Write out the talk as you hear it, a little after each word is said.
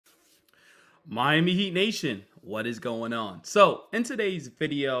Miami Heat Nation, what is going on? So, in today's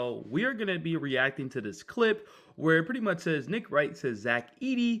video, we are going to be reacting to this clip where it pretty much says Nick Wright says Zach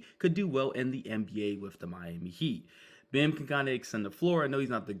Edey could do well in the NBA with the Miami Heat. Bam can kind of extend the floor. I know he's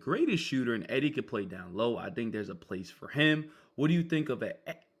not the greatest shooter, and Edey could play down low. I think there's a place for him. What do you think of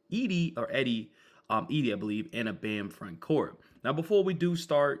Edey, I believe, and a Bam front court? Now, before we do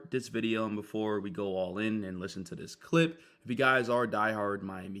start this video and before we go all in and listen to this clip, if you guys are diehard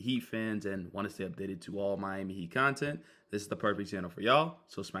Miami Heat fans and want to stay updated to all Miami Heat content, this is the perfect channel for y'all.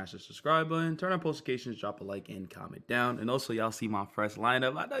 So smash the subscribe button, turn on post notifications, drop a like, and comment down. And also, y'all see my fresh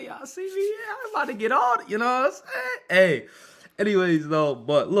lineup. I know y'all see me. Yeah, I'm about to get on it, you know what I'm saying? Hey. Anyways, though,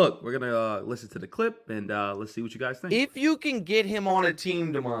 but look, we're going to listen to the clip, and let's see what you guys think. If you can get him on a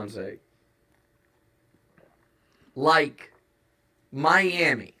team, DeMonte, like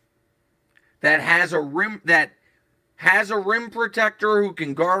Miami, that has a rim protector who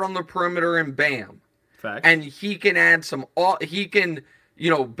can guard on the perimeter and Bam. Facts. And he can add some, Bam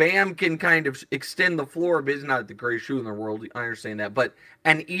can kind of extend the floor, but he's not the greatest shooter in the world. I understand that.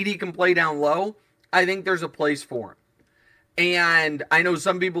 And Edey can play down low. I think there's a place for him. And I know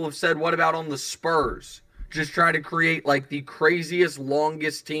some people have said, what about on the Spurs? Just try to create like the craziest,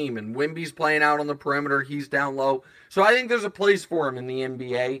 longest team. And Wemby's playing out on the perimeter. He's down low. So I think there's a place for him in the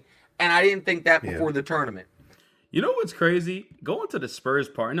NBA. And I didn't think that before the tournament. You know what's crazy? Going to the Spurs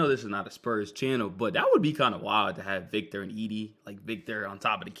part, I know this is not a Spurs channel, but that would be kind of wild to have Victor and Edey, like Victor on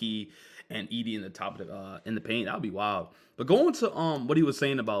top of the key and Edey in the top of the in the paint. That would be wild. But going to what he was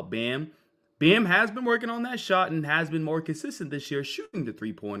saying about Bam, Bam has been working on that shot and has been more consistent this year shooting the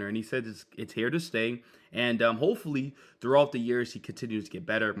three-pointer, and he said it's here to stay. And hopefully throughout the years he continues to get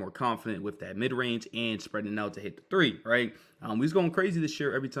better, more confident with that mid-range and spreading out to hit the three, right? He's going crazy this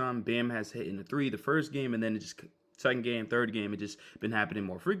year every time Bam has hit in the three the first game, and then it just second game, third game, it just been happening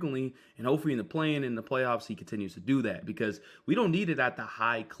more frequently. And hopefully in the play-in, in the playoffs, he continues to do that because we don't need it at the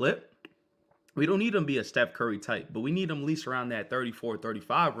high clip. We don't need him to be a Steph Curry type, but we need him at least around that 34,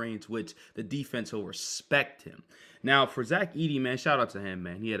 35 range, which the defense will respect him. Now, for Zach Edey, man, shout out to him,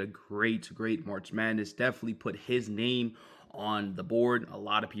 man. He had a great March Madness. Definitely put his name on the board. A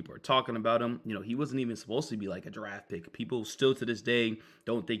lot of people are talking about him. You know, he wasn't even supposed to be like a draft pick. People still to this day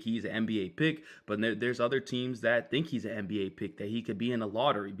don't think he's an NBA pick, but there's other teams that think he's an NBA pick, that he could be in a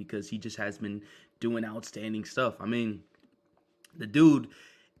lottery because he just has been doing outstanding stuff. I mean, the dude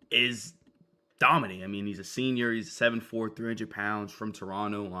is dominating. I mean, he's a senior. He's 7'4", 300 pounds from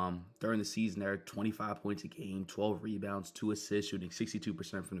Toronto. During the season, there 25 points a game, 12 rebounds, 2 assists, shooting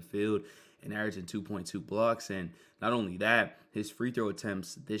 62% from the field, and averaging 2.2 blocks. And not only that, his free throw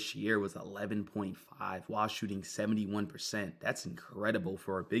attempts this year was 11.5 while shooting 71%. That's incredible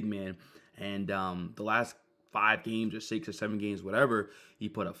for a big man. And the last 5 games or 6 or 7 games, whatever, he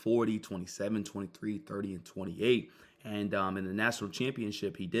put up 40, 27, 23, 30, and 28. And in the national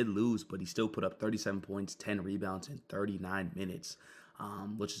championship, he did lose, but he still put up 37 points, 10 rebounds in 39 minutes,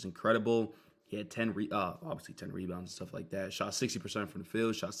 which is incredible. He had obviously 10 rebounds and stuff like that. Shot 60% from the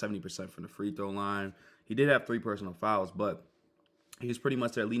field, shot 70% from the free throw line. He did have 3 personal fouls, but he was pretty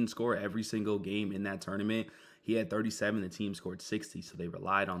much their leading scorer every single game in that tournament. He had 37, the team scored 60, so they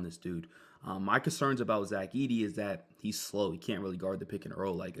relied on this dude. My concerns about Zach Edey is that he's slow. He can't really guard the pick and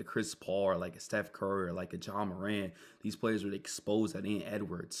roll like a Chris Paul or like a Steph Curry or like a John Moran. These players would expose that in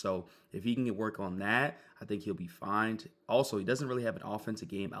Edwards. So if he can work on that, I think he'll be fine. Also, he doesn't really have an offensive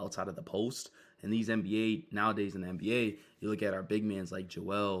game outside of the post. And these nowadays in the NBA, you look at our big men like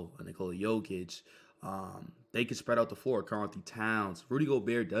Joel, Nikola Jokic. They can spread out the floor. Karl Anthony Towns. Rudy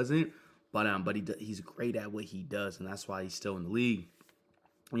Gobert doesn't, but he's great at what he does, and that's why he's still in the league.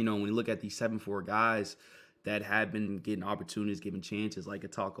 You know, when you look at these 7'4" guys that have been getting opportunities, given chances, like a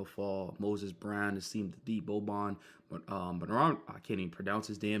Taco Fall, Moses Brown, Nassim Deep, Boban, but I can't even pronounce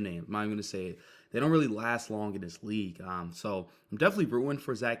his damn name. I'm not even going to say it. They don't really last long in this league. So I'm definitely rooting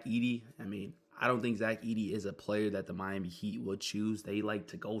for Zach Edey. I mean, I don't think Zach Edey is a player that the Miami Heat would choose. They like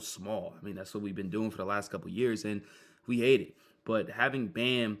to go small. I mean, that's what we've been doing for the last couple of years, and we hate it. But having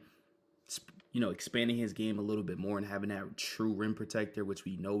Bam, expanding his game a little bit more and having that true rim protector, which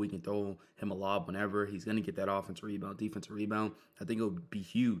we know we can throw him a lob whenever. He's going to get that offensive rebound, defensive rebound. I think it would be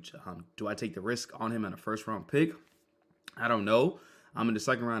huge. Do I take the risk on him in a first-round pick? I don't know. In the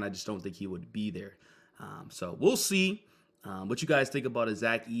second round, I just don't think he would be there. So we'll see what you guys think about a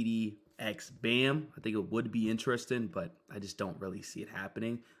Zach Edey x Bam. I think it would be interesting, but I just don't really see it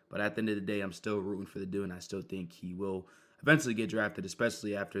happening. But at the end of the day, I'm still rooting for the dude, and I still think he will eventually get drafted,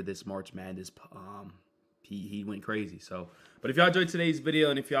 especially after this March Madness. He went crazy. So, but if y'all enjoyed today's video,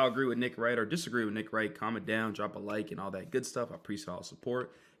 and if y'all agree with Nick Wright or disagree with Nick Wright, comment down, drop a like, and all that good stuff. I appreciate all the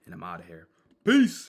support, and I'm out of here. Peace.